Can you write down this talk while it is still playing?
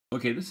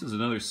Okay, this is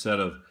another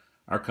set of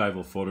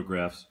archival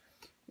photographs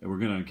that we're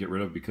going to get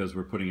rid of because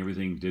we're putting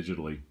everything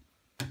digitally.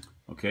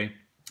 Okay,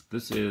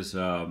 this is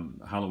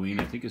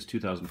Halloween. I think it's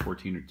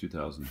 2014 or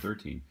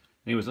 2013.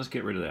 Anyways, let's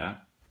get rid of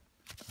that.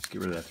 Let's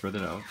get rid of that. Throw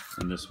that out.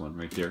 And this one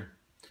right there.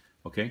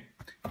 Okay,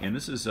 and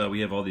this is we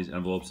have all these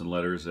envelopes and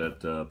letters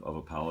that of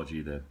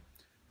apology that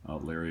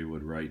Larry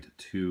would write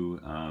to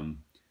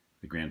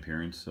the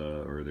grandparents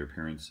or their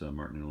parents,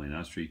 Martin and Elaine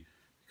Ostry,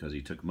 because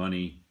he took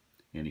money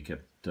and he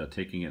kept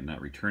taking it and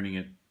not returning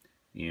it,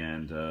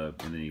 and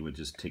then he would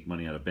just take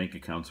money out of bank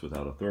accounts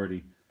without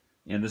authority.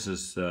 And this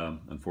is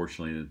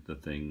unfortunately the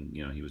thing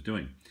he was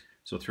doing.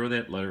 So throw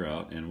that letter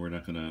out, and we're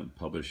not going to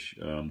publish.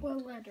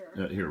 What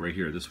letter? Here, right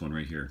here, this one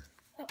right here.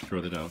 Oh.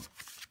 Throw that out.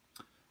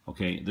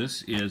 Okay,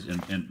 this is,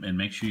 and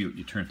make sure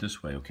you turn it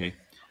this way, okay?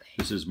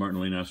 This is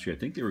Martin and Elaine Ostry. I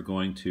think they were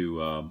going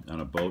to on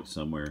a boat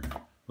somewhere.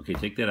 Okay,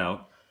 take that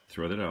out.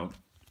 Throw that out.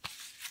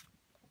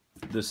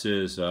 This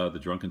is the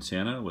Drunken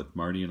Santa with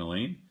Marty and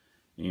Elaine.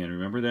 And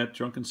remember that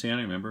Drunken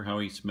Santa? Remember how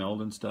he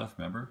smelled and stuff?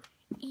 Remember?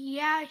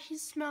 Yeah, he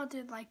smelled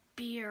it like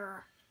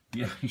beer.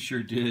 Yeah, he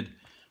sure did.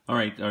 All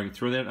right,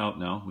 throw that out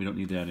now. We don't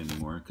need that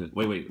anymore.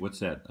 Wait, what's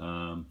that?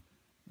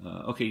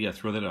 Okay, yeah,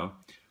 throw that out.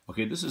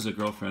 Okay, this is a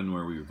girlfriend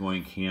where we were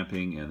going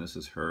camping, and this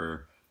is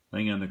her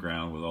laying on the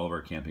ground with all of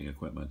our camping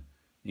equipment.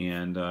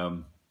 And,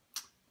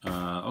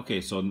 okay,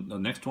 so the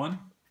next one.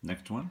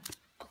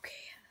 Okay.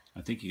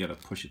 I think you got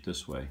to push it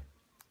this way.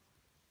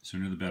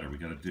 Sooner the better. We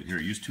got to do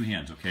here. Use two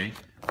hands, okay?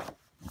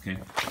 Okay.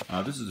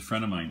 This is a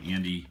friend of mine,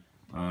 Andy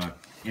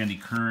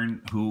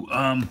Kern, who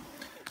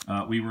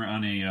we were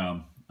on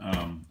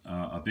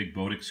a big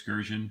boat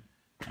excursion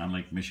on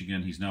Lake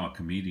Michigan. He's now a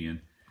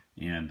comedian,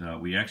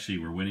 and we actually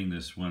were winning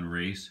this one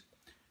race,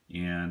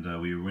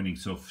 and we were winning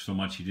so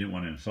much he didn't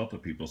want to insult the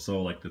people.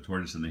 So, like the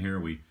tortoise and the hare,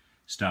 we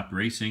stopped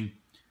racing,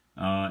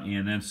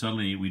 and then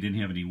suddenly we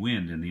didn't have any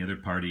wind, and the other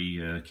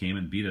party came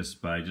and beat us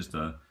by just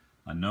a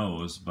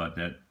nose. But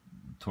that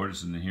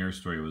tortoise and the hare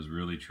story was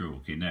really true.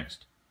 Okay,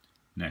 next.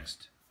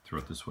 Throw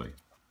it this way.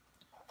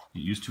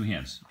 Use two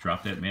hands.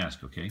 Drop that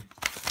mask, okay?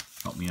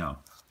 Help me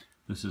out.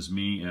 This is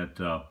me at,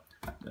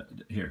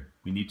 here,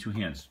 we need two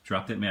hands.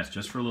 Drop that mask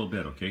just for a little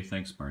bit, okay?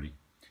 Thanks, Marty.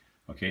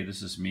 Okay,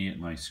 this is me at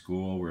my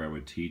school where I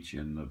would teach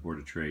in the Board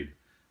of Trade,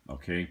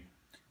 okay?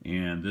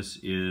 And this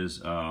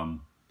is,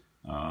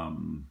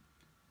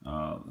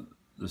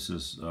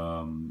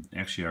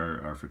 actually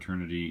our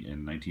fraternity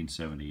in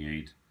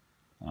 1978.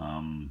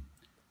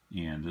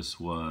 And this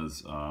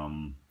was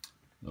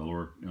the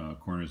lower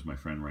corner is my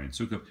friend Ryan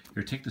Sukup.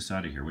 Here, take this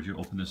out of here. Would you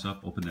open this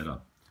up? Open that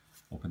up.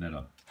 Open that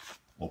up.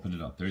 Open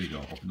it up. There you go.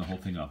 Open the whole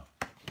thing up.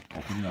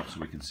 Open it up so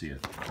we can see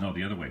it. No,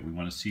 the other way. We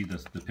want to see the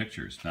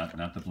pictures,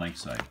 not the blank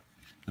side.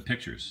 The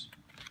pictures.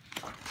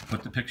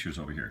 Put the pictures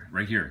over here.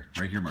 Right here,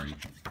 Marty.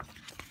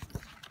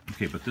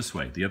 Okay, but this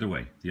way. The other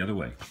way. The other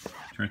way.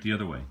 Turn it the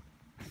other way.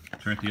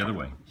 Turn it the other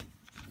way.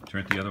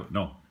 Turn it the other.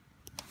 No.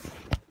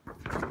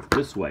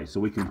 This way, so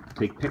we can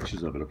take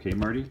pictures of it, okay,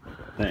 Marty?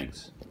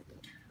 Thanks.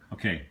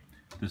 Okay,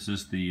 this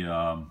is the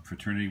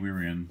fraternity we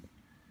were in.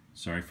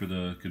 Sorry for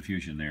the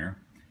confusion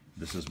there.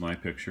 This is my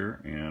picture,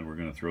 and we're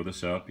going to throw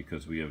this out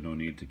because we have no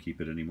need to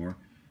keep it anymore.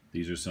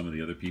 These are some of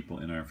the other people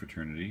in our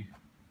fraternity.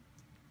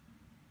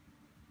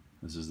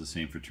 This is the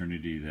same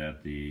fraternity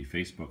that the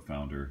Facebook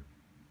founder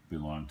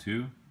belonged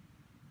to.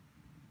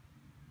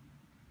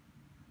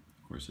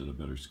 Of course, at a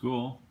better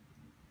school.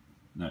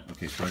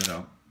 Okay, throw it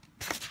out.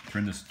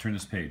 Turn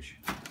this page.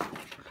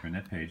 Turn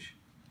that page.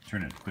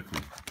 Turn it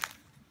quickly.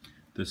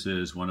 This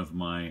is one of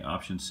my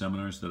option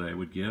seminars that I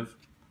would give.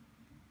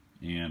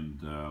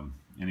 And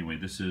anyway,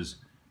 this is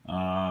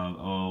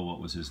what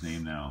was his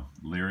name now?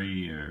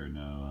 Larry or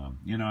no?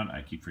 You know what?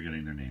 I keep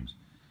forgetting their names.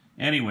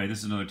 Anyway, this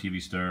is another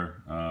TV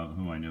star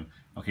who I knew.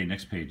 Okay,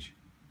 next page.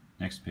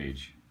 Next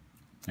page.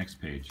 Next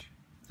page.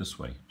 This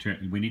way.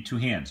 We need two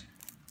hands.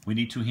 We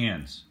need two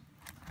hands.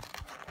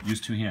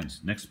 Use two hands.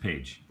 Next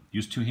page.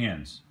 Use two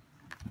hands.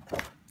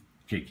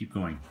 Okay, keep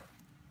going.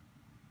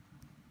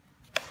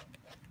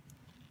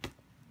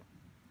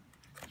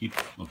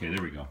 Okay,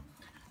 there we go.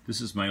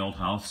 This is my old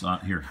house.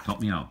 Here, help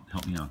me out.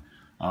 Help me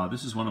out.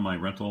 This is one of my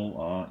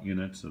rental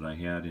units that I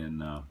had in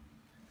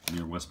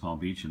near West Palm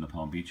Beach in the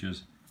Palm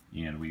Beaches,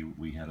 and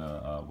we had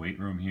a weight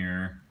room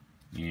here,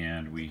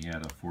 and we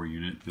had a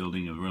 4-unit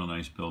building, a real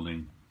nice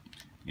building.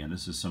 And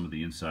this is some of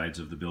the insides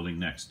of the building.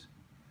 Next.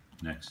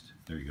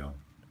 There you go.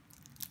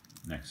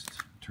 Next.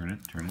 Turn it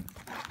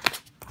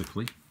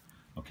quickly.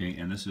 Okay,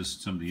 and this is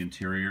some of the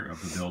interior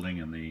of the building,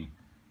 and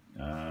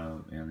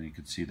you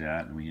could see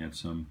that, and we had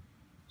some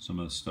of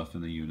the stuff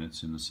in the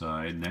units in the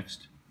side.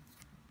 Next.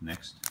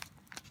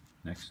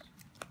 I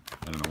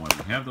don't know why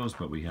we have those,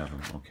 but we have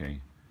them. Okay.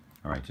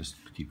 All right, just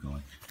keep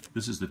going.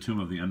 This is the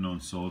Tomb of the Unknown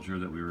Soldier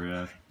that we were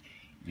at,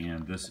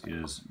 and this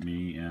is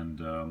me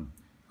and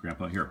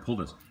Grandpa. Here, pull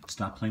this.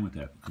 Stop playing with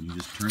that. Can you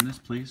just turn this,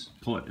 please?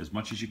 Pull it as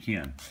much as you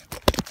can.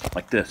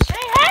 Like this.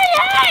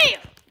 Hey!